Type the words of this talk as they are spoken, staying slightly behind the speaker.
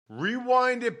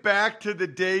Rewind it back to the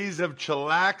days of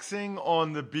chillaxing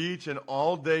on the beach and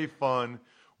all-day fun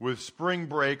with spring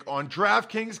break on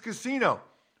DraftKings Casino.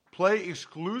 Play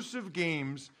exclusive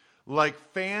games like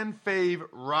Fan Fave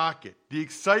Rocket. The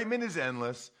excitement is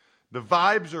endless, the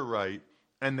vibes are right,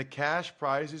 and the cash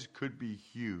prizes could be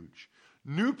huge.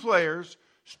 New players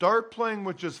start playing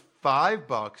with just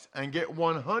 $5 and get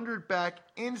 $100 back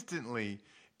instantly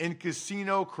in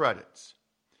casino credits.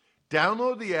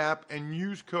 Download the app and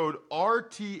use code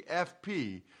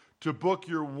RTFP to book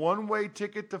your one-way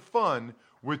ticket to fun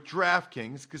with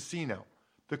DraftKings Casino.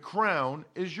 The crown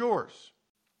is yours.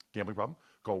 Gambling problem?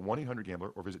 Call 1-800-GAMBLER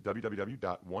or visit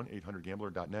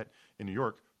www.1800gambler.net. In New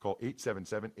York, call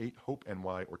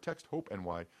 877-8-HOPE-NY or text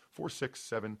HOPE-NY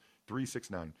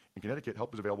 467-369. In Connecticut,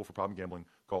 help is available for problem gambling.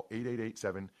 Call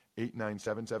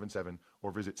 888-7-897-7777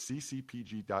 or visit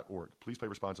ccpg.org. Please play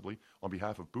responsibly. On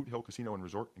behalf of Boot Hill Casino and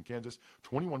Resort in Kansas,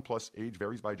 21 plus, age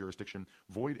varies by jurisdiction,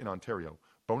 void in Ontario.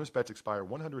 Bonus bets expire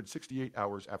 168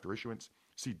 hours after issuance.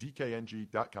 See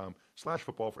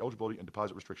dkng.com/football for eligibility and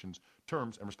deposit restrictions,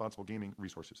 terms, and responsible gaming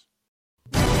resources.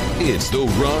 It's the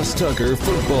Ross Tucker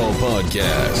Football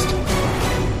Podcast.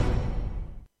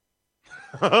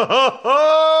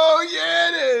 Oh, yeah,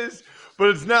 it is.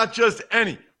 But it's not just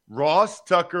any Ross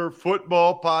Tucker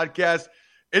Football Podcast.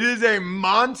 It is a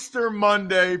Monster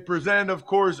Monday, presented, of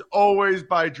course, always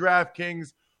by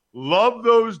DraftKings. Love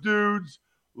those dudes.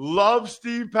 Love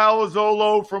Steve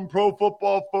Palazzolo from Pro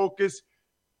Football Focus.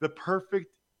 The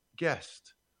perfect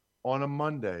guest on a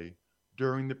Monday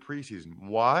during the preseason.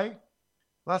 Why?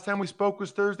 Last time we spoke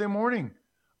was Thursday morning.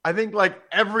 I think like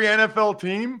every NFL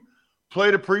team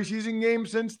played a preseason game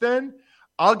since then.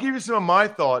 I'll give you some of my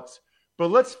thoughts,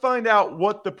 but let's find out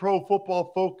what the Pro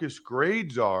Football Focus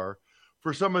grades are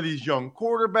for some of these young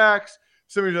quarterbacks,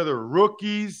 some of these other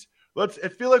rookies. I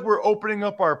feel like we're opening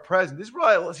up our present. This is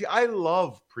what I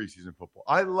love preseason football.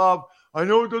 I know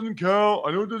it doesn't count.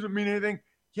 I know it doesn't mean anything.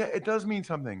 Yeah, it does mean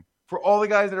something for all the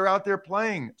guys that are out there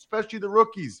playing, especially the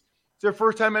rookies. It's their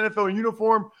first time NFL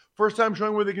uniform, first time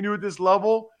showing what they can do at this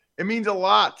level. It means a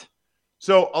lot.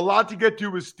 So a lot to get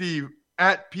to with Steve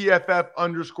at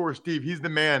PFF_Steve. He's the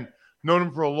man. Known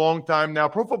him for a long time now.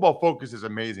 Pro Football Focus is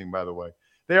amazing, by the way.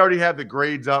 They already have the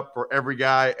grades up for every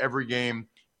guy, every game.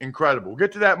 Incredible. We'll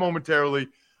get to that momentarily.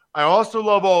 I also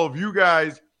love all of you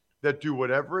guys that do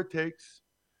whatever it takes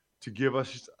to give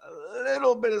us just a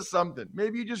little bit of something.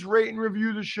 Maybe you just rate and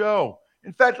review the show.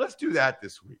 In fact, let's do that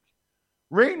this week.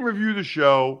 Rate and review the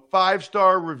show,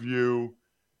 5-star review,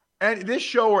 and this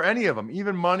show or any of them,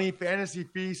 even Money, Fantasy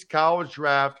Feast, College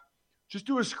Draft. Just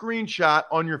do a screenshot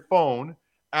on your phone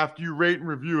after you rate and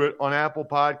review it on Apple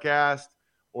Podcast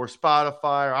or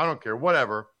Spotify or I don't care,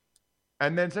 whatever,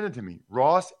 and then send it to me,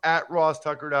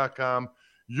 ross@rosstucker.com.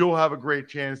 You'll have a great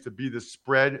chance to be the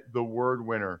Spread the Word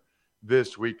winner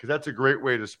this week because that's a great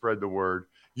way to spread the word.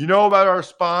 You know about our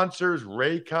sponsors,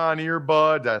 Raycon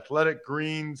Earbuds, Athletic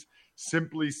Greens,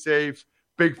 Simply Safe.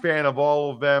 Big fan of all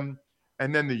of them.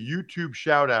 And then the YouTube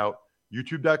shout out,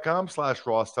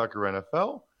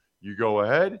 youtube.com/RossTuckerNFL. You go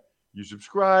ahead, you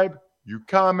subscribe, you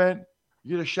comment,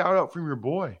 you get a shout out from your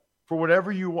boy for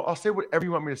whatever you want. I'll say whatever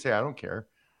you want me to say. I don't care.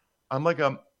 I'm like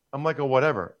a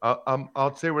whatever.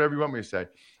 I'll say whatever you want me to say.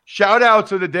 Shout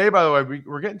outs of the day, by the way.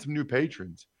 We're getting some new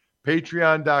patrons.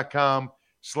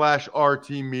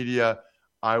 Patreon.com/RTmedia.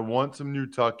 I want some new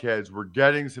tuck heads. We're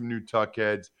getting some new tuck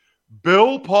heads.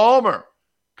 Bill Palmer,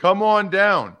 come on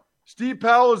down. Steve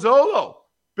Palazzolo,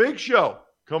 Big Show,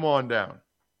 come on down.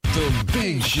 The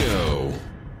Big Show.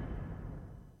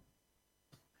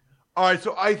 All right,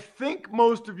 so I think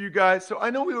most of you guys, so I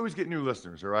know we always get new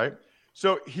listeners, all right?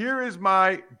 So here is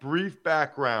my brief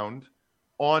background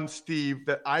on Steve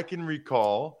that I can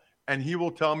recall, and he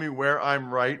will tell me where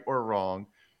I'm right or wrong.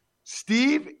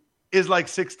 Steve is like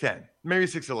 6'10", maybe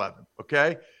 6'11",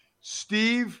 okay?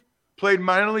 Steve played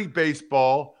minor league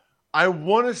baseball. I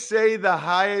want to say the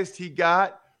highest he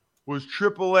got was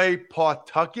AAA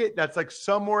Pawtucket. That's like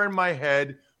somewhere in my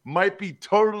head. Might be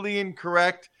totally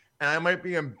incorrect, and I might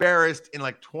be embarrassed in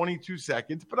like 22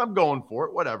 seconds, but I'm going for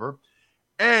it, whatever.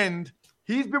 And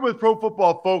he's been with Pro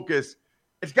Football Focus.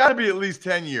 It's got to be at least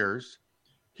 10 years.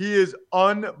 He is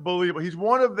unbelievable. He's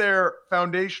one of their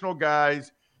foundational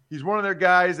guys. He's one of their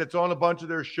guys that's on a bunch of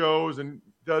their shows and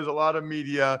does a lot of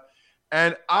media.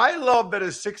 And I love that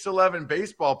a 6'11"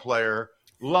 baseball player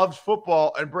loves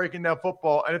football and breaking down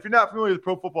football. And if you're not familiar with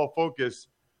Pro Football Focus,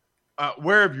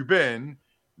 where have you been?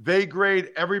 They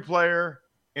grade every player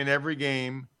in every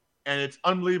game, and it's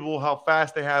unbelievable how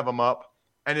fast they have them up.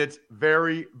 And it's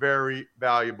very, very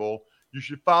valuable. You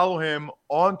should follow him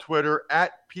on Twitter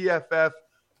at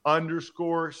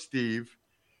PFF_Steve.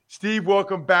 Steve,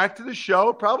 welcome back to the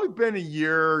show. Probably been a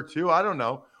year or two. I don't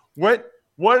know. What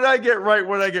did I get right?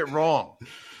 What did I get wrong?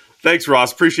 Thanks,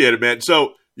 Ross. Appreciate it, man.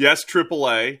 So, yes,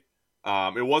 AAA.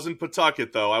 It wasn't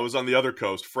Pawtucket, though. I was on the other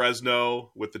coast,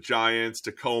 Fresno with the Giants,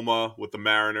 Tacoma with the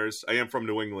Mariners. I am from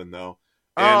New England, though.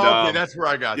 And, okay, that's where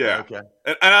I got that. Okay.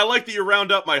 And I like that you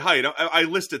round up my height. I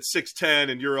listed 6'10",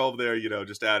 and you're over there,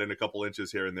 just adding a couple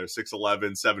inches here and there,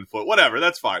 6'11", 7 foot, whatever.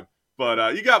 That's fine.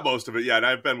 But you got most of it. Yeah, and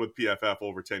I've been with PFF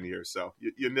over 10 years, so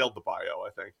you nailed the bio, I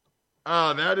think.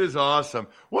 Oh, that is awesome.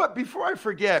 Before I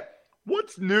forget,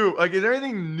 what's new? Like, is there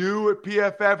anything new at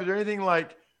PFF? Is there anything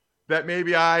like that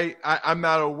maybe I'm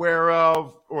not aware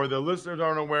of or the listeners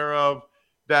aren't aware of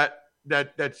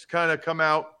that's kind of come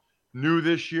out new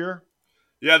this year?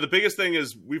 Yeah, the biggest thing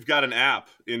is we've got an app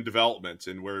in development,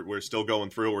 and we're still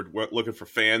going through. We're looking for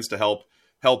fans to help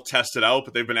test it out,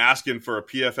 but they've been asking for a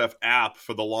PFF app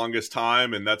for the longest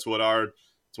time, and that's what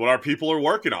our people are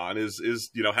working on is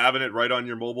having it right on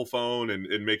your mobile phone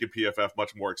and making PFF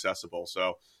much more accessible.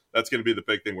 So that's going to be the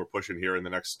big thing we're pushing here in the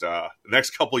next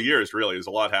couple of years. Really, there's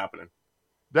a lot happening.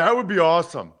 That would be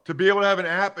awesome to be able to have an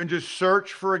app and just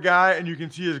search for a guy and you can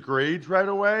see his grades right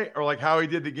away, or like how he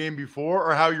did the game before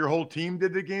or how your whole team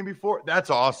did the game before. That's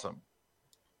awesome.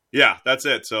 Yeah, that's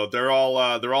it. So they're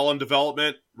all in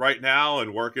development right now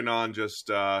and working on just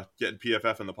getting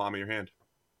PFF in the palm of your hand.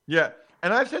 Yeah,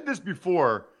 and I've said this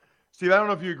before, Steve. I don't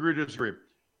know if you agree or disagree.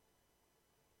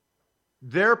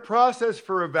 Their process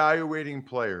for evaluating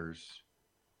players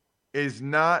is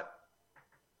not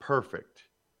perfect.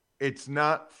 It's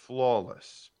not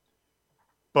flawless,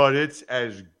 but it's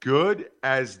as good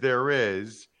as there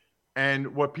is.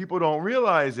 And what people don't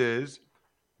realize is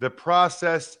the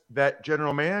process that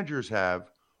general managers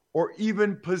have or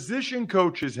even position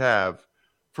coaches have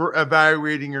for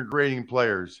evaluating or grading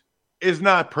players is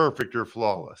not perfect or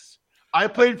flawless. I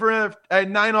played for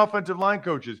 9 offensive line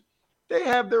coaches. They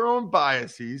have their own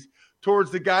biases towards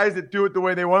the guys that do it the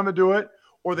way they want them to do it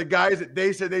or the guys that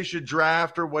they said they should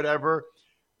draft or whatever.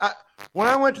 When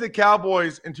I went to the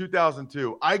Cowboys in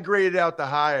 2002, I graded out the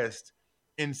highest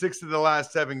in 6 of the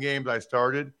last 7 games I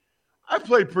started. I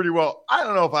played pretty well. I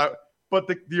don't know but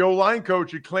the O-line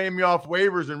coach had claimed me off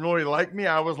waivers and really liked me.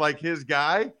 I was like his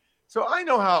guy. So I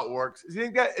know how it works. Is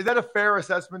that a fair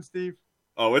assessment, Steve?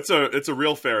 Oh, it's a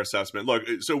real fair assessment. Look,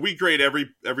 so we grade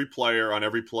every player on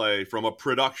every play from a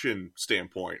production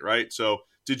standpoint, right? So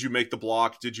did you make the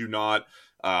block? Did you not?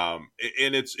 And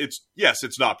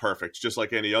it's not perfect, just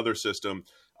like any other system.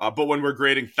 But when we're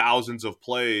grading thousands of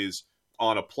plays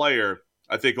on a player,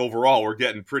 I think overall we're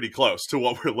getting pretty close to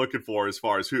what we're looking for as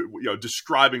far as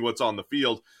describing what's on the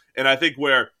field. And I think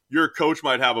where your coach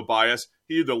might have a bias,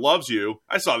 he either loves you.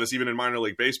 I saw this even in minor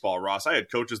league baseball, Ross. I had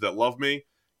coaches that loved me,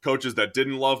 coaches that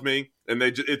didn't love me, and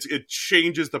it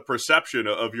changes the perception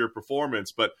of your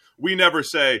performance. But we never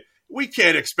say, we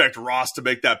can't expect Ross to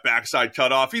make that backside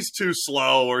cutoff. He's too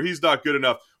slow or he's not good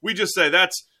enough. We just say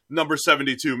that's number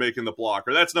 72 making the block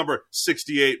or that's number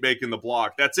 68 making the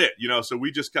block. That's it. So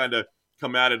we just kind of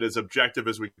come at it as objective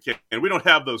as we can. And we don't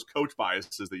have those coach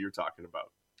biases that you're talking about.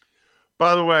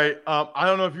 By the way, I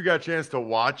don't know if you got a chance to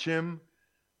watch him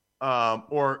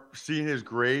or see his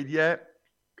grade yet.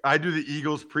 I do the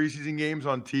Eagles preseason games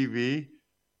on TV.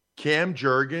 Cam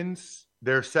Jurgens,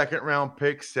 their second-round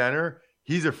pick center,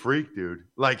 he's a freak, dude.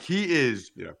 Like, he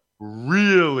is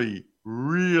really,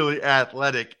 really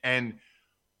athletic and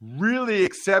really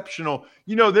exceptional.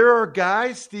 There are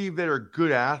guys, Steve, that are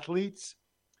good athletes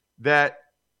that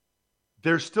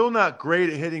they're still not great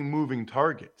at hitting moving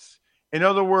targets. In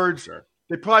other words,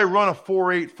 they probably run a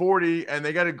 4.8 40 and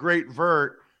they got a great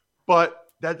vert, but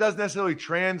that doesn't necessarily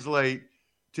translate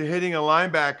to hitting a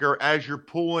linebacker as you're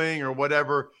pulling or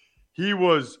whatever. He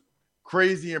was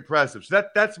crazy impressive. So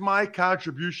that's my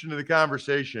contribution to the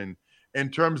conversation in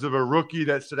terms of a rookie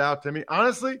that stood out to me.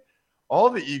 Honestly,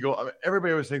 all the Eagles,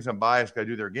 everybody always thinks I'm biased because I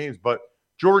do their games, but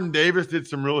Jordan Davis did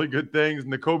some really good things.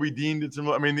 Nakobe Dean did some.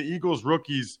 The Eagles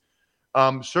rookies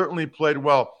certainly played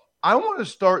well. I want to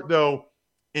start, though,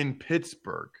 in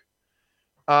Pittsburgh.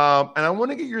 And I want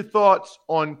to get your thoughts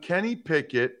on Kenny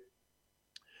Pickett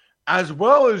as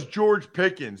well as George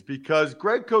Pickens, because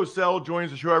Greg Cosell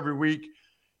joins the show every week.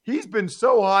 He's been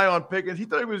so high on Pickens. He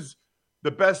thought he was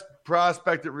the best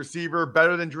prospect at receiver,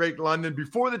 better than Drake London.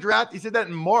 Before the draft, he said that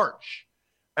in March.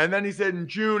 And then he said in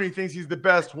June he thinks he's the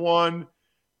best one.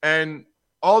 And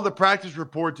all the practice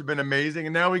reports have been amazing.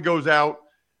 And now he goes out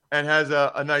and has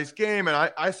a nice game. And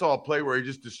I saw a play where he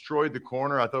just destroyed the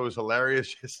corner. I thought it was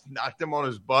hilarious. Just knocked him on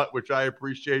his butt, which I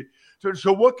appreciate.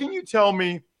 So what can you tell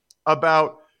me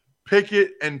about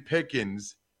Pickett and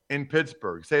Pickens in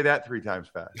Pittsburgh? Say that 3 times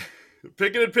fast.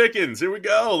 Pickett and Pickens. Here we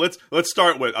go. Let's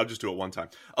start with. I'll just do it one time.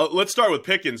 Let's start with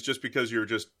Pickens, just because you're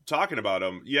just talking about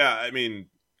him. Yeah, I mean,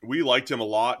 we liked him a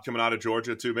lot coming out of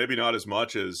Georgia too. Maybe not as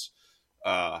much as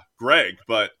Greg,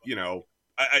 but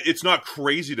it's not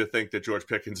crazy to think that George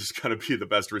Pickens is going to be the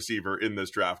best receiver in this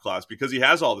draft class, because he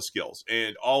has all the skills,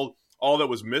 and all that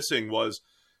was missing was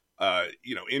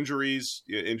injuries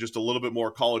and just a little bit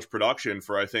more college production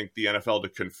for, I think, the NFL to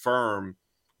confirm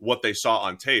what they saw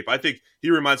on tape. I think he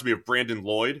reminds me of Brandon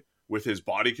Lloyd with his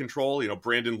body control.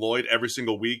 Brandon Lloyd every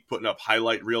single week putting up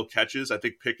highlight reel catches. I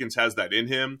think Pickens has that in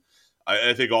him.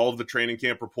 I think all of the training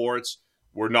camp reports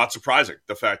were not surprising,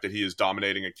 the fact that he is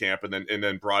dominating a camp and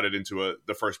then brought it into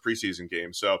the first preseason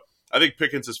game. So I think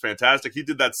Pickens is fantastic. He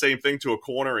did that same thing to a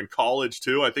corner in college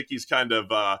too. I think he's kind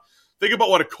of think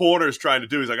about what a corner is trying to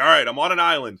do. He's like, all right, I'm on an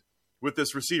island with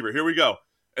this receiver. Here we go.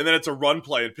 And then it's a run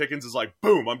play, and Pickens is like,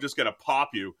 boom, I'm just going to pop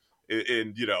you.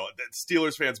 And,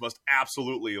 Steelers fans must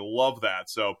absolutely love that.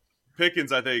 So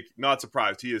Pickens, I think, not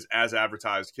surprised. He is, as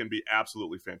advertised, can be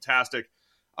absolutely fantastic.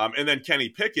 And then Kenny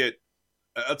Pickett,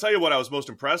 I'll tell you what I was most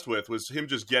impressed with was him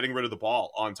just getting rid of the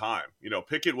ball on time.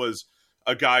 Pickett was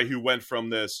a guy who went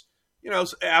from this,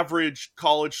 average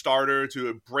college starter to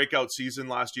a breakout season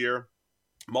last year,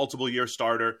 multiple-year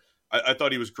starter. I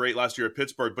thought he was great last year at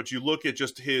Pittsburgh, but you look at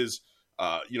just his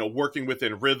working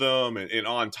within rhythm and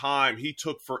on time, he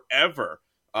took forever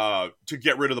to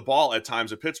get rid of the ball at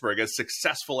times at Pittsburgh, as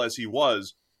successful as he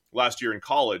was last year in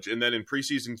college. And then in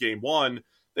preseason game 1,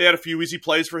 they had a few easy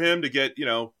plays for him to get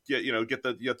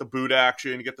the boot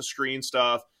action, get the screen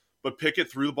stuff. But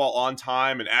Pickett threw the ball on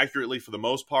time and accurately for the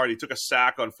most part. He took a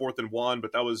sack on 4th and 1,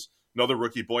 but that was another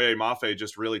rookie, Boye Mafe,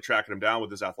 just really tracking him down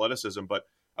with his athleticism. But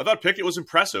I thought Pickett was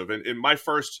impressive. And my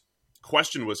first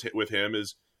question with him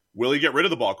is, will he get rid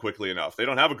of the ball quickly enough? They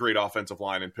don't have a great offensive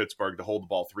line in Pittsburgh to hold the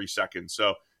ball 3 seconds.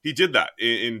 So he did that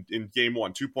in game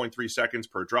 1, 2.3 seconds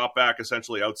per drop back,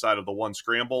 essentially outside of the one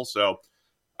scramble. So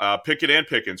Pickett and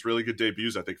Pickens, really good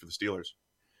debuts, I think, for the Steelers.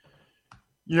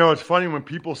 It's funny when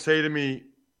people say to me,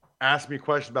 ask me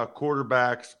questions about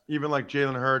quarterbacks, even like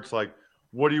Jalen Hurts, like,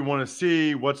 what do you want to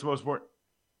see? What's the most important?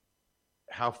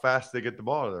 How fast they get the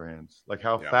ball out of their hands. Like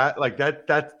how fast, like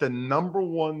that's the number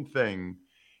one thing,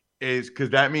 is because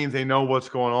that means they know what's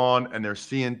going on and they're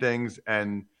seeing things.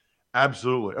 And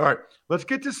absolutely. All right, let's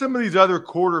get to some of these other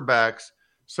quarterbacks,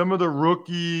 some of the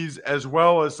rookies, as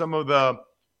well as some of the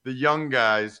young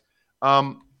guys.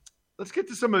 Let's get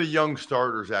to some of the young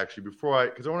starters, actually,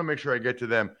 because I want to make sure I get to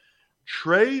them.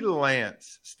 Trey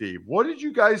Lance, Steve, what did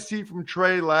you guys see from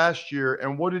Trey last year,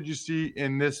 and what did you see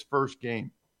in this first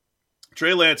game?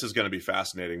 Trey Lance is going to be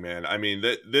fascinating, man. I mean,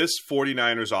 this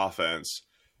 49ers offense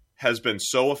has been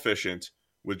so efficient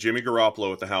with Jimmy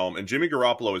Garoppolo at the helm, and Jimmy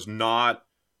Garoppolo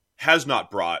has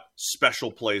not brought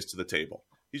special plays to the table.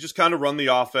 He's just kind of run the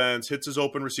offense, hits his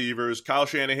open receivers. Kyle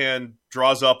Shanahan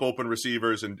draws up open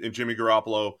receivers, and Jimmy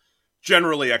Garoppolo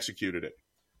generally executed it.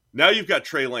 Now you've got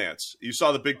Trey Lance. You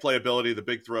saw the big playability, the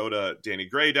big throw to Danny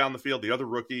Gray down the field, the other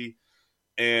rookie.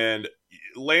 And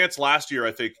Lance last year,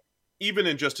 I think, even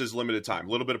in just his limited time,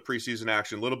 a little bit of preseason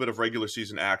action, a little bit of regular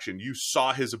season action, you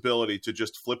saw his ability to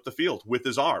just flip the field with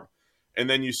his arm. And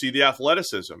then you see the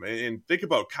athleticism. And think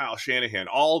about Kyle Shanahan.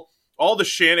 All the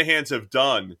Shanahans have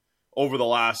done over the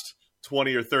last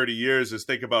 20 or 30 years is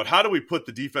think about, how do we put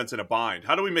the defense in a bind?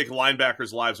 How do we make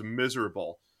linebackers' lives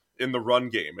miserable in the run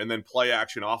game and then play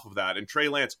action off of that? And Trey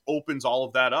Lance opens all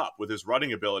of that up with his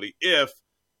running ability if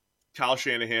Kyle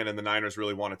Shanahan and the Niners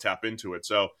really want to tap into it.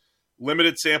 So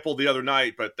limited sample the other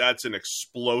night, but that's an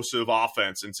explosive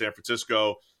offense in San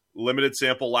Francisco. Limited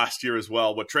sample last year as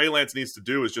well. What Trey Lance needs to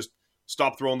do is just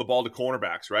stop throwing the ball to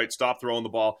cornerbacks, right? Stop throwing the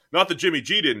ball. Not that Jimmy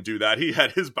G didn't do that. He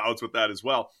had his bouts with that as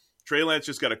well. Trey Lance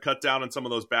just got to cut down on some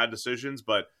of those bad decisions,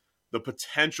 but the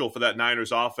potential for that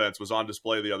Niners offense was on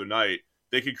display the other night.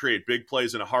 They could create big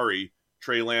plays in a hurry.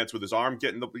 Trey Lance with his arm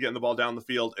getting the ball down the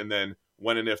field, and then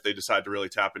when and if they decide to really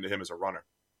tap into him as a runner.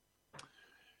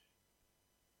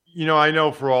 I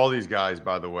know for all these guys,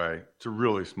 by the way, it's a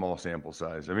really small sample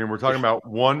size. I mean, we're talking about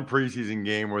one preseason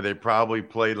game where they probably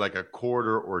played like a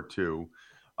quarter or two.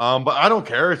 But I don't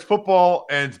care. It's football,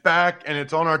 and it's back, and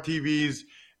it's on our TVs,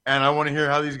 and I want to hear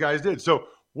how these guys did. So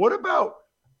what about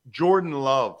Jordan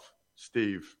Love,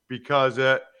 Steve? Because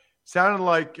it sounded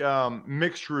like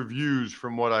mixed reviews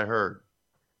from what I heard.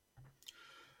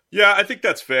 Yeah, I think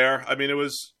that's fair. I mean, there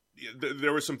was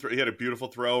he had a beautiful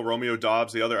throw. Romeo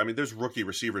Doubs, the other. I mean, there's rookie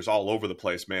receivers all over the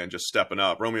place, man, just stepping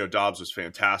up. Romeo Doubs was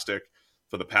fantastic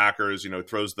for the Packers.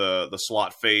 Throws the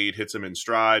slot fade, hits him in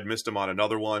stride, missed him on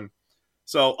another one.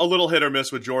 So a little hit or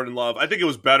miss with Jordan Love. I think it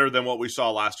was better than what we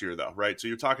saw last year, though, right? So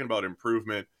you're talking about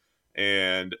improvement,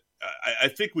 and I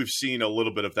think we've seen a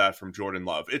little bit of that from Jordan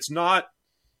Love. It's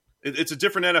a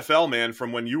different NFL, man,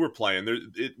 from when you were playing.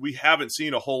 We haven't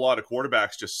seen a whole lot of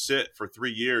quarterbacks just sit for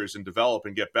 3 years and develop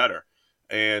and get better.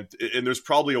 And there's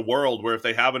probably a world where if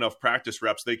they have enough practice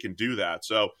reps, they can do that.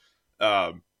 So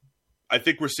I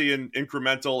think we're seeing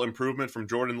incremental improvement from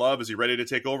Jordan Love. Is he ready to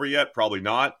take over yet? Probably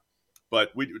not.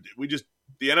 But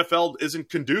the NFL isn't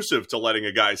conducive to letting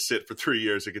a guy sit for 3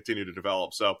 years and continue to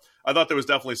develop. So I thought there was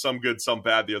definitely some good, some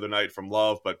bad the other night from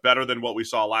Love, but better than what we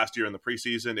saw last year in the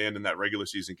preseason and in that regular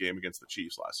season game against the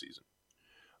Chiefs last season.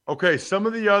 Okay, some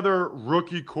of the other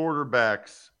rookie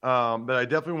quarterbacks that I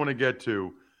definitely want to get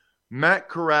to. Matt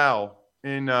Corral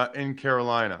in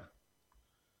Carolina.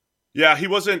 Yeah, he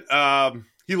wasn't.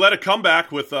 He led a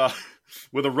comeback with a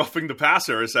roughing the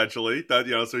passer, essentially. So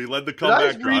he led the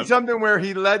comeback. Did I read something where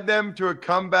he led them to a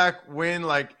comeback win,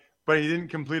 but he didn't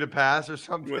complete a pass or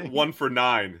something? Went 1 for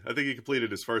 9. I think he completed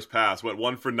his first pass. Went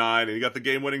 1 for 9, and he got the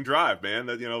game-winning drive. Man,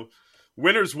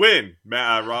 winners win,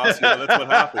 Matt Ross. That's what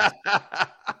happens.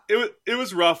 It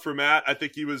was rough for Matt. I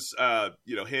think he was,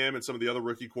 him and some of the other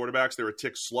rookie quarterbacks, they were a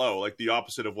tick slow, like the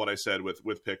opposite of what I said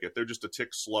with Pickett. They're just a tick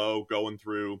slow going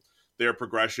through their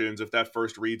progressions. If that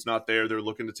first read's not there, they're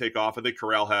looking to take off. I think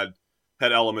Corral had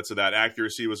elements of that.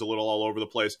 Accuracy was a little all over the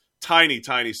place. Tiny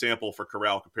sample for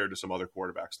Corral compared to some other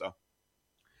quarterbacks, though.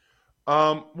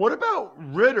 What about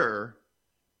Ritter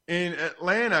in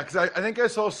Atlanta? Because I think I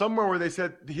saw somewhere where they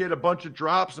said he had a bunch of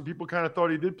drops and people kind of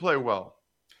thought he did play well.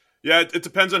 Yeah, it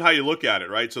depends on how you look at it,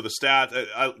 right? So the stat,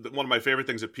 one of my favorite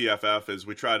things at PFF is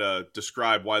we try to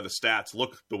describe why the stats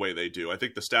look the way they do. I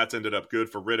think the stats ended up good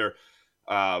for Ritter.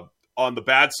 On the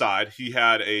bad side, he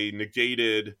had a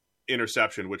negated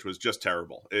interception, which was just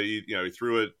terrible. He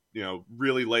threw it,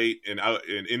 really late and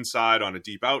inside on a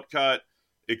deep out cut.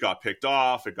 It got picked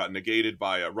off. It got negated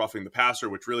by roughing the passer,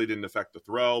 which really didn't affect the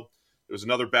throw. There was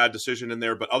another bad decision in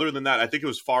there. But other than that, I think it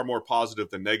was far more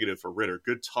positive than negative for Ritter.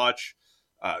 Good touch.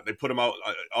 They put him out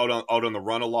on the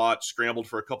run a lot, scrambled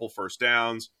for a couple first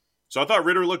downs. So I thought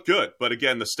Ritter looked good. But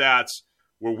again, the stats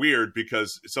were weird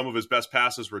because some of his best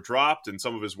passes were dropped and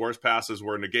some of his worst passes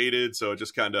were negated. So it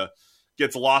just kind of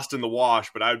gets lost in the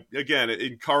wash. But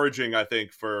encouraging, I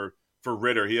think, for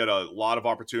Ritter. He had a lot of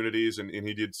opportunities and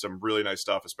he did some really nice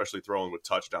stuff, especially throwing with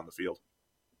touch down the field.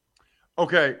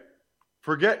 Okay.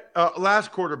 Forget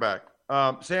last quarterback,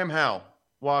 Sam Howell,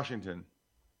 Washington.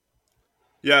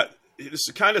 Yeah,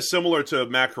 it's kind of similar to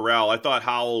Matt Corral. I thought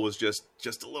Howell was just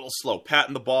a little slow,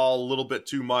 patting the ball a little bit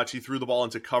too much. He threw the ball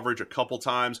into coverage a couple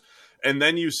times. And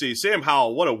then you see Sam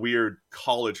Howell, what a weird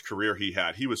college career he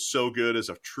had. He was so good as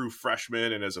a true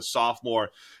freshman and as a sophomore.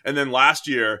 And then last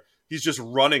year, he's just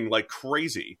running like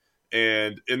crazy.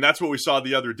 And that's what we saw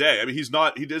the other day. I mean,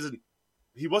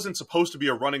 he wasn't supposed to be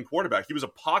a running quarterback. He was a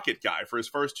pocket guy for his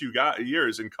first 2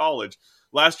 years in college.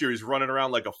 Last year, he's running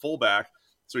around like a fullback.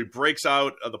 So he breaks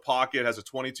out of the pocket, has a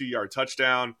 22-yard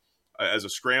touchdown as a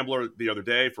scrambler the other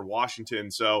day for Washington.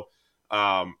 So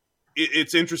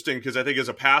it's interesting because I think as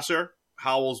a passer,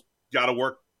 Howell's got to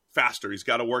work faster. He's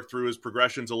got to work through his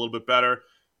progressions a little bit better.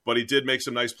 But he did make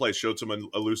some nice plays, showed some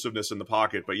elusiveness in the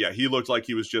pocket. But yeah, he looked like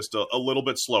he was just a little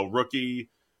bit slow. Rookie,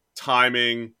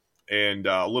 timing, and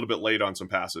a little bit late on some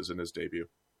passes in his debut.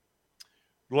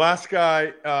 The last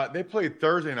guy, they played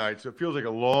Thursday night, so it feels like a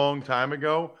long time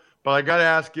ago. But I got to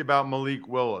ask you about Malik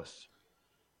Willis.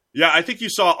 Yeah, I think you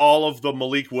saw all of the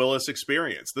Malik Willis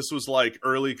experience. This was like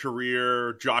early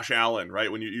career Josh Allen,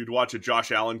 right? When you'd watch a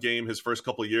Josh Allen game his first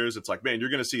couple of years, it's like, man,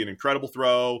 you're going to see an incredible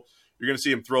throw. You're going to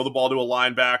see him throw the ball to a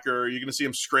linebacker. You're going to see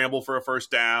him scramble for a first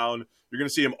down. You're going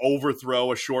to see him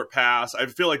overthrow a short pass. I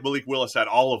feel like Malik Willis had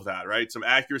all of that, right? Some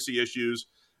accuracy issues.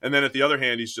 And then at the other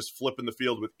hand, he's just flipping the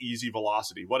field with easy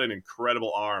velocity. What an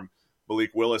incredible arm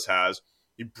Malik Willis has.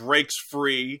 He breaks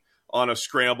free on a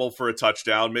scramble for a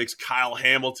touchdown, makes Kyle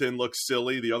Hamilton look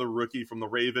silly, the other rookie from the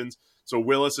Ravens. So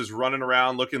Willis is running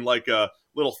around looking like a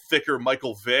little thicker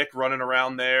Michael Vick running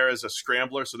around there as a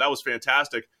scrambler. So that was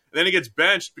fantastic. And then he gets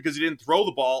benched because he didn't throw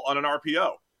the ball on an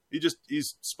RPO.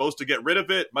 He's supposed to get rid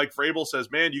of it. Mike Vrabel says,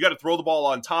 man, you got to throw the ball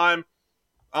on time.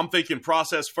 I'm thinking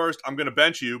process first. I'm going to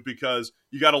bench you because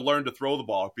you got to learn to throw the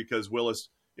ball because Willis,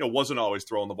 wasn't always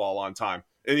throwing the ball on time.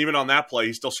 And even on that play,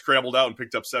 he still scrambled out and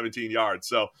picked up 17 yards.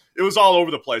 So it was all over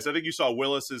the place. I think you saw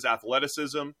Willis's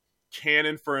athleticism,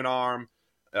 cannon for an arm.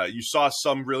 You saw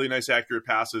some really nice accurate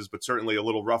passes, but certainly a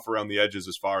little rough around the edges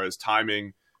as far as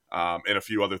timing and a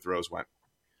few other throws went.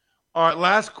 All right,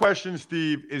 last question,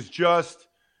 Steve, is just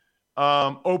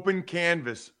open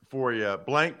canvas for you,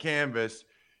 blank canvas.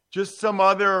 Just some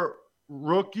other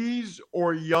rookies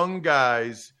or young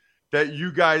guys that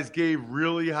you guys gave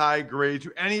really high grades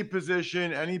to, any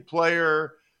position, any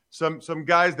player some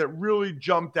guys that really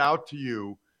jumped out to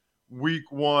you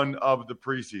week one of the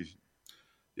preseason?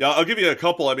 Yeah, I'll give you a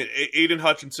couple. I mean, Aiden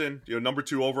Hutchinson, number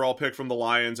 2 overall pick from the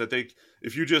Lions. I think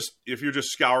if you're just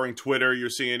scouring Twitter, you're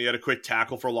seeing he had a quick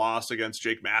tackle for loss against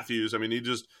Jake Matthews. I mean,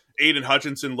 Aiden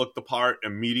Hutchinson looked the part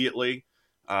immediately.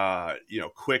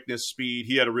 Quickness, speed.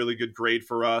 He had a really good grade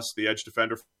for us, the edge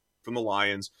defender from the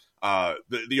Lions.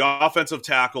 The offensive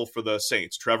tackle for the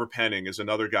Saints, Trevor Penning, is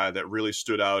another guy that really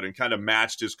stood out and kind of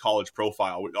matched his college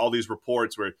profile with all these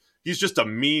reports where he's just a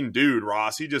mean dude,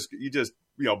 Ross. He just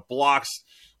blocks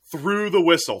through the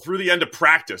whistle, through the end of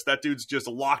practice. That dude's just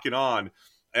locking on.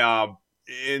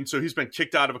 And so he's been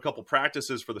kicked out of a couple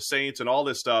practices for the Saints and all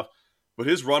this stuff, but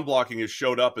his run blocking has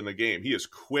showed up in the game. He is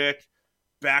quick,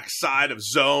 backside of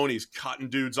zone. He's cutting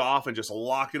dudes off and just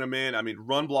locking them in. I mean,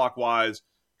 run block wise,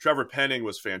 Trevor Penning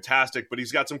was fantastic, but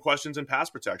he's got some questions in pass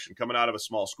protection coming out of a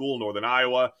small school, Northern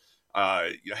Iowa.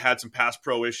 Had some pass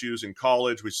pro issues in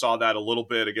college. We saw that a little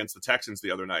bit against the Texans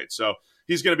the other night. So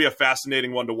he's going to be a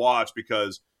fascinating one to watch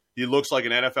because he looks like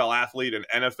an NFL athlete, an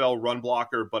NFL run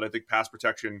blocker, but I think pass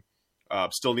protection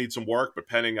still needs some work. But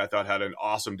Penning, I thought, had an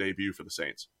awesome debut for the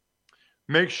Saints.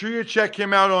 Make sure you check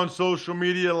him out on social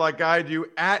media like I do,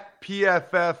 at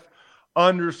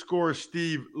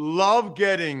PFF_Steve. Love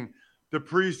getting the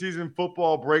preseason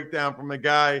football breakdown from a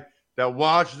guy that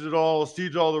watches it all,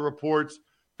 sees all the reports.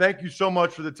 Thank you so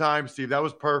much for the time, Steve. That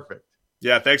was perfect.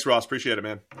 Yeah, thanks, Ross. Appreciate it,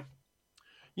 man.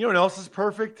 You know what else is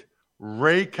perfect?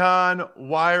 Raycon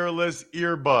wireless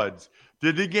earbuds.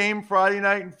 Did the game Friday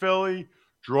night in Philly,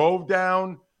 drove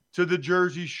down to the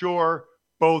Jersey Shore,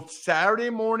 both Saturday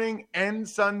morning and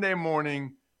Sunday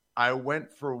morning. I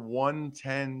went for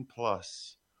 110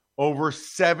 plus. Over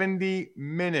 70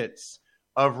 minutes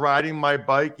of riding my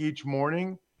bike each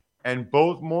morning, and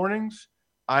both mornings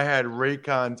I had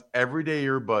Raycon's everyday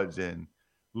earbuds in.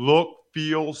 Look,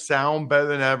 feel, sound better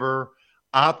than ever.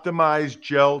 Optimized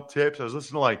gel tips. I was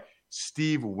listening to like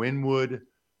Steve Winwood,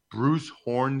 Bruce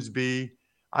Hornsby.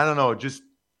 I don't know, it just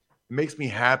makes me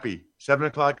happy. 7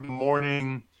 o'clock in the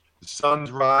morning, the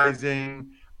sun's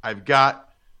rising. I've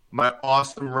got my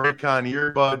awesome Raycon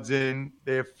earbuds in.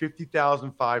 They have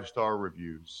 50,000 5-star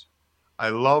reviews. I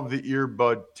love the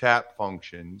earbud tap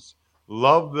functions.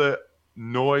 Love the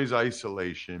noise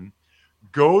isolation.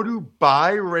 Go to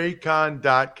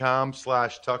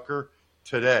buyraycon.com/Tucker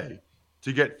today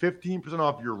to get 15%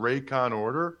 off your Raycon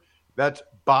order. That's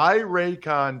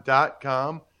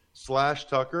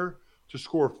buyraycon.com/Tucker to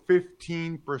score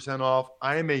 15% off.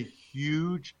 I am a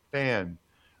huge fan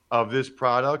of this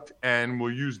product and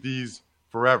will use these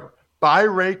forever.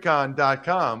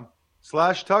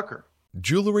 Buyraycon.com/Tucker.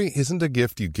 Jewelry isn't a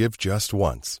gift you give just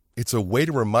once. It's a way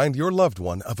to remind your loved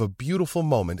one of a beautiful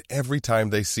moment every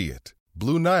time they see it.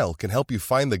 Blue Nile can help you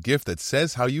find the gift that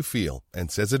says how you feel and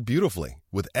says it beautifully,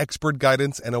 with expert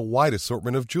guidance and a wide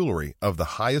assortment of jewelry of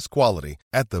the highest quality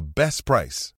at the best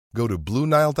price. Go to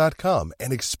BlueNile.com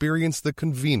and experience the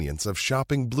convenience of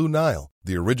shopping Blue Nile,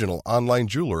 the original online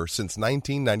jeweler since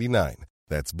 1999.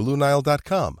 That's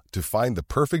BlueNile.com to find the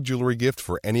perfect jewelry gift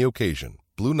for any occasion.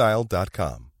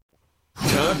 BlueNile.com.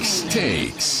 Tuck's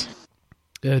Takes.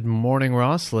 Good morning,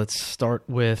 Ross. Let's start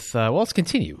with, let's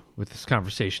continue with this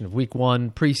conversation of week one,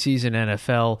 preseason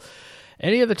NFL.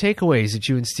 Any other takeaways that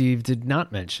you and Steve did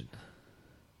not mention?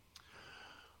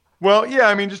 Well, yeah,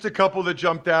 I mean, just a couple that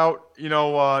jumped out.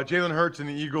 Jalen Hurts and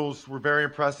the Eagles were very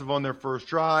impressive on their first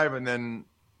drive, and then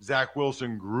Zach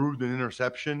Wilson grooved an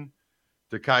interception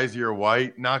to Kaiser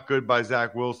White. Not good by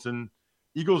Zach Wilson.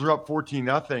 Eagles are up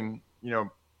 14-0,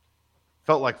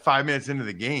 felt like 5 minutes into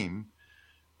the game.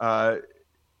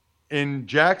 In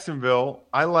Jacksonville,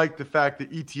 I like the fact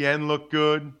that ETN looked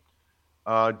good.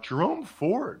 Jerome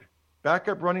Ford,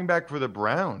 backup running back for the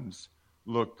Browns,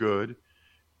 looked good.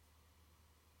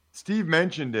 Steve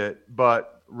mentioned it,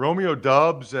 but Romeo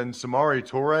Doubs and Samori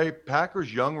Toure,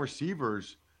 Packers' young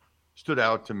receivers, stood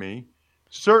out to me.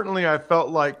 Certainly, I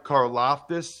felt like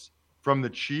Karlaftis from the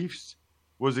Chiefs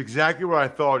was exactly what I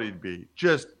thought he'd be.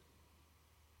 Just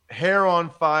hair on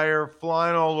fire,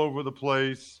 flying all over the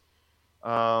place.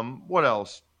 What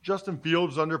else? Justin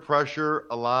Fields under pressure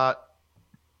a lot.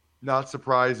 Not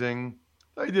surprising.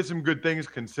 He did some good things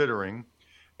considering.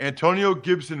 Antonio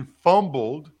Gibson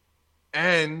fumbled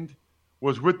and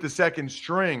was with the second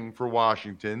string for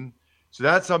Washington. So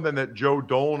that's something that Joe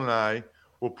Dolan and I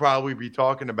will probably be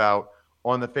talking about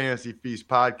on the Fantasy Feast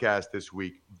podcast this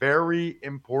week. Very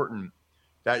important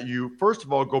that you, first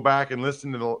of all, go back and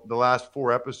listen to the last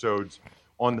 4 episodes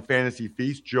on the Fantasy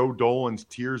Feast, Joe Dolan's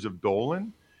Tiers of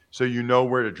Dolan, so you know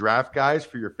where to draft guys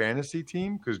for your fantasy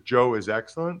team, because Joe is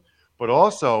excellent. But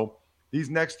also, these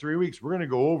next 3 weeks, we're going to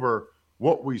go over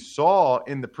what we saw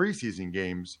in the preseason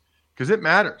games because it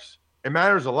matters. It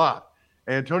matters a lot.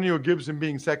 Antonio Gibson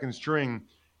being second string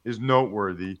is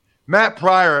noteworthy. Matt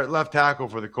Pryor at left tackle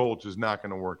for the Colts is not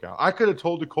going to work out. I could have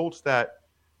told the Colts that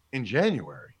in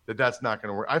January, that's not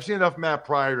going to work. I've seen enough Matt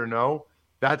Pryor to know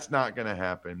that's not going to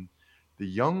happen. The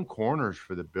young corners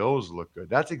for the Bills look good.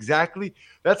 That's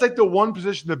like the one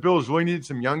position the Bills really needed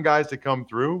some young guys to come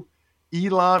through.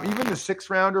 Elam, even the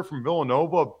 6th-rounder from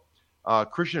Villanova,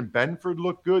 Christian Benford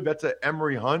looked good. That's an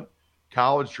Emory Hunt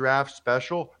college draft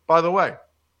special. By the way,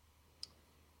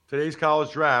 today's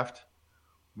college draft,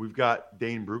 we've got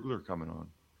Dane Brugler coming on,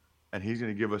 and he's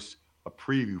going to give us a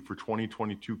preview for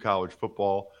 2022 college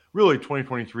football, really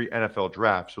 2023 NFL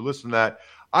draft. So listen to that.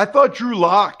 I thought Drew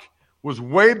Lock was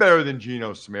way better than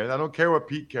Geno Smith. I don't care what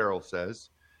Pete Carroll says.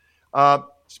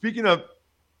 Speaking of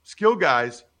skill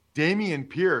guys, Dameon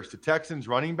Pierce, the Texans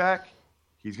running back,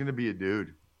 he's going to be a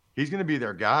dude. He's going to be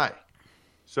their guy.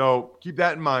 So keep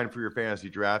that in mind for your fantasy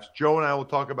drafts. Joe and I will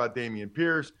talk about Dameon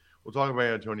Pierce. We'll talk about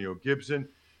Antonio Gibson.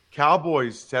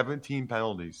 Cowboys, 17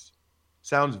 penalties.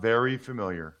 Sounds very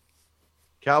familiar.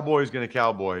 Cowboys going to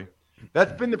cowboy.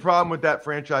 That's been the problem with that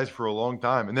franchise for a long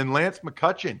time. And then Lance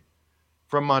McCutcheon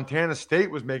from Montana State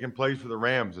was making plays for the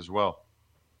Rams as well.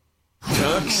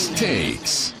 Ducks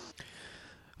Takes.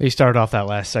 You started off that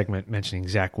last segment mentioning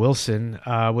Zach Wilson.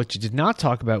 What you did not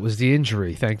talk about was the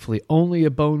injury. Thankfully, only a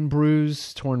bone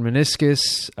bruise, torn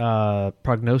meniscus.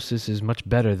 Prognosis is much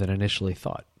better than initially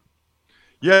thought.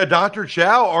 Yeah, Dr.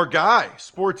 Chow, our guy,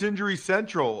 Sports Injury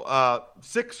Central,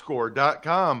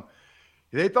 SICScore.com.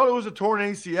 They thought it was a torn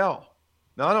ACL.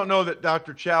 Now, I don't know that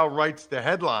Dr. Chow writes the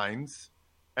headlines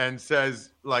and says,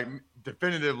 like,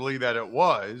 definitively that it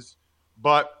was,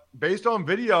 but based on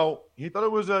video, he thought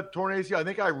it was a torn ACL. I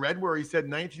think I read where he said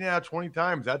 19 out of 20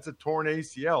 times that's a torn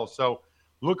ACL. So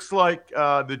looks like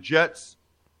the Jets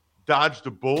dodged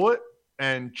a bullet,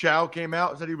 and Chow came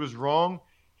out and said he was wrong.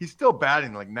 He's still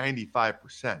batting like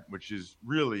 95%, which is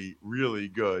really, really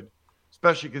good,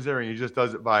 especially considering he just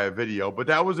does it via video. But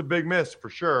that was a big miss for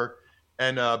sure,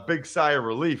 and a big sigh of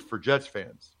relief for Jets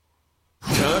fans.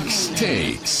 Ducks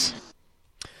Takes.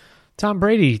 Tom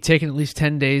Brady taking at least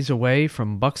 10 days away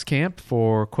from Bucs camp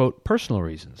for, quote, personal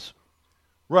reasons.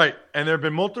 Right. And there have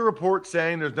been multiple reports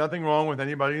saying there's nothing wrong with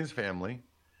anybody in his family.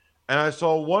 And I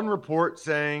saw one report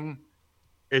saying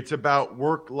it's about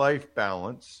work-life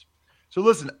balance. So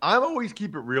listen, I'm always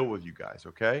keep it real with you guys,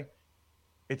 okay?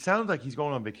 It sounds like he's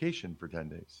going on vacation for 10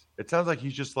 days. It sounds like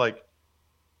he's just like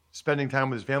spending time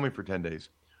with his family for 10 days.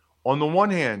 On the one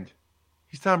hand,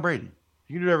 he's Tom Brady.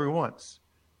 He can do whatever he wants.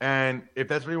 And if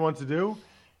that's what he wants to do,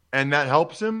 and that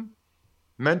helps him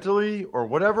mentally or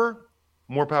whatever,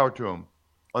 more power to him.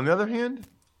 On the other hand,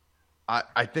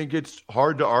 I think it's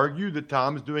hard to argue that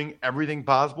Tom's doing everything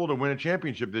possible to win a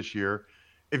championship this year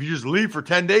if you just leave for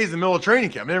 10 days in the middle of training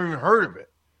camp. I never even heard of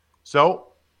it.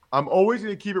 So I'm always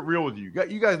going to keep it real with you.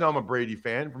 You guys know I'm a Brady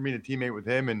fan from being a teammate with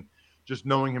him and just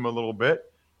knowing him a little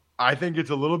bit. I think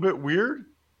it's a little bit weird.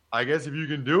 I guess if you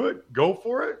can do it, go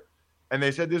for it. And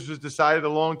they said this was decided a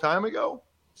long time ago.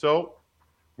 So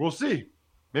we'll see.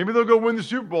 Maybe they'll go win the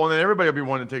Super Bowl, and then everybody will be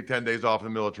wanting to take 10 days off in the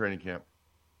middle of training camp.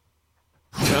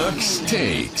 Ducks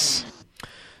Takes.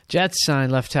 Jets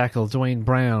signed left tackle Dwayne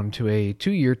Brown to a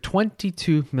 2-year,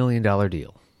 $22 million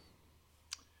deal.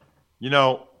 You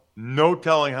know, no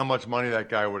telling how much money that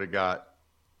guy would have got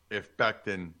if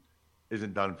Becton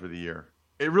isn't done for the year.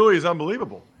 It really is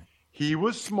unbelievable. He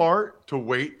was smart to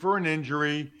wait for an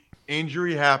injury.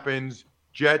 Injury happens.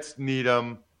 Jets need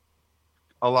him.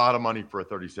 A lot of money for a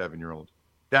 37-year-old.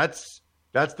 That's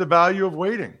the value of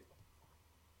waiting.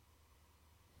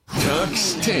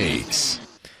 Ducks Takes.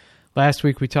 Last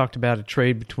week we talked about a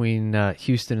trade between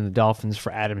Houston and the Dolphins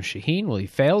for Adam Shaheen. Well, he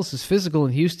fails his physical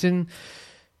in Houston,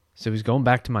 so he's going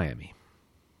back to Miami.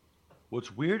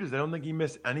 What's weird is I don't think he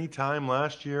missed any time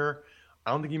last year.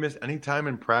 I don't think he missed any time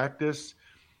in practice.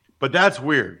 But that's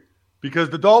weird because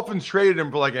the Dolphins traded him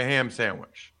for like a ham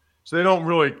sandwich. So they don't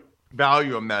really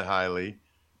value him that highly.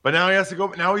 But now he has to go.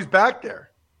 Now he's back there.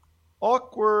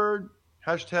 Awkward.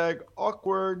 Hashtag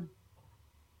awkward.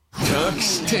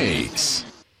 Ducks Takes.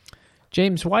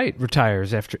 James White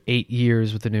retires after 8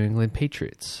 years with the New England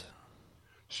Patriots.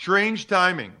 Strange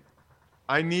timing.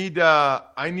 I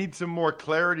need some more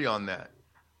clarity on that.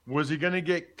 Was he going to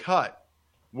get cut?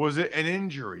 Was it an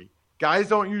injury? Guys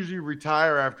don't usually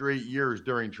retire after 8 years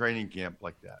during training camp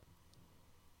like that.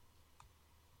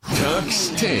 Ducks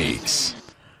Takes.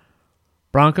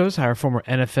 Broncos hire former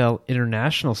NFL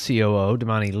International COO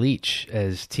Damani Leach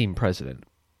as team president.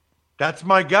 That's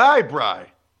my guy, Bri.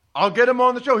 I'll get him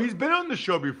on the show. He's been on the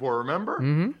show before, remember?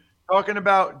 Mm-hmm. Talking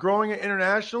about growing it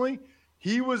internationally.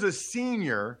 He was a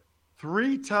senior,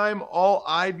 3-time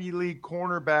All-Ivy League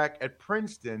cornerback at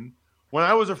Princeton when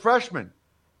I was a freshman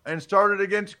and started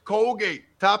against Colgate,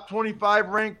 top 25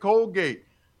 ranked Colgate.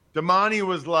 Damani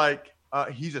was like,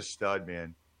 he's a stud,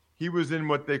 man. He was in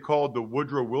what they called the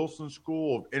Woodrow Wilson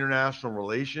School of International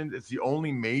Relations. It's the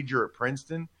only major at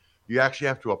Princeton you actually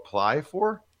have to apply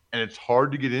for, and it's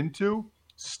hard to get into.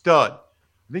 Stud.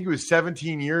 I think he was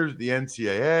 17 years with the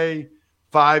NCAA,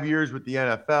 5 years with the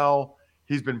NFL.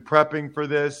 He's been prepping for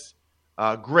this.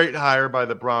 Great hire by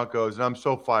the Broncos, and I'm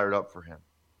so fired up for him.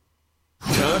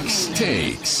 Tux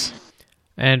Takes.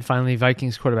 And finally,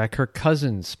 Vikings quarterback Kirk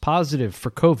Cousins, positive for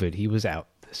COVID. He was out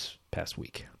this past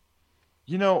week.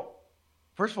 You know,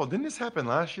 first of all, didn't this happen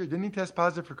last year? Didn't he test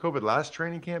positive for COVID last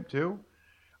training camp too?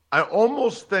 I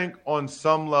almost think on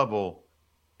some level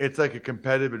it's like a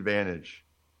competitive advantage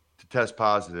to test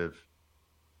positive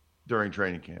during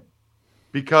training camp,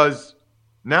 because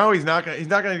now he's not going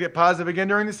to get positive again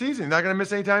during the season. He's not going to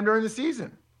miss any time during the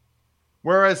season,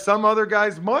 whereas some other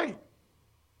guys might.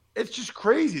 It's just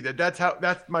crazy that's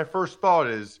my first thought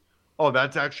is, oh,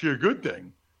 that's actually a good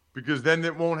thing, because then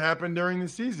it won't happen during the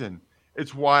season.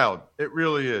 It's wild. It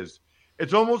really is.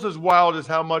 It's almost as wild as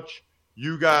how much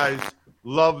you guys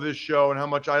love this show and how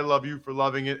much I love you for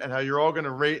loving it, and how you're all going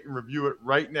to rate and review it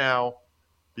right now,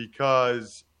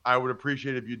 because I would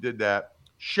appreciate if you did that.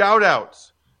 Shout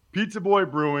outs: Pizza Boy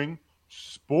Brewing,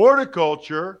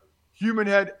 Sporticulture,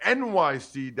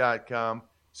 HumanHeadNYC.com,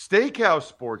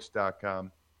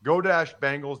 SteakhouseSports.com,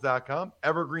 Go-Bangles.com,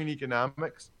 Evergreen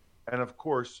Economics, and of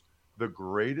course, the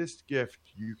greatest gift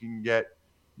you can get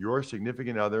your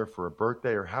significant other for a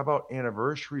birthday, or how about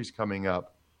anniversaries coming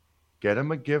up? Get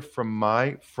them a gift from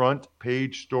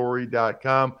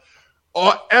MyFrontPageStory.com.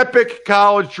 Epic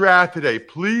college draft today.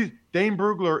 Please, Dane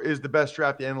Brugler is the best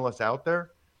draft analyst out there,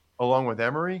 along with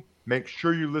Emory. Make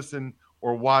sure you listen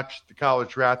or watch the college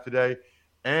draft today.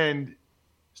 And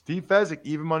Steve Fezzik,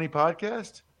 Even Money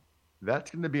Podcast,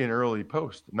 that's going to be an early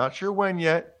post. Not sure when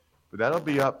yet, but that'll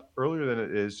be up earlier than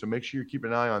it is, so make sure you keep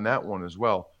an eye on that one as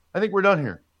well. I think we're done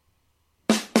here.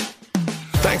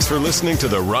 Thanks for listening to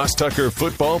the Ross Tucker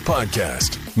Football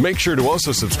Podcast. Make sure to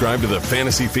also subscribe to the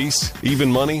Fantasy Feast,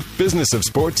 Even Money, Business of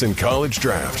Sports, and College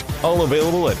Draft. All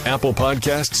available at Apple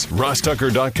Podcasts,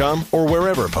 rosstucker.com, or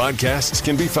wherever podcasts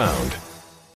can be found.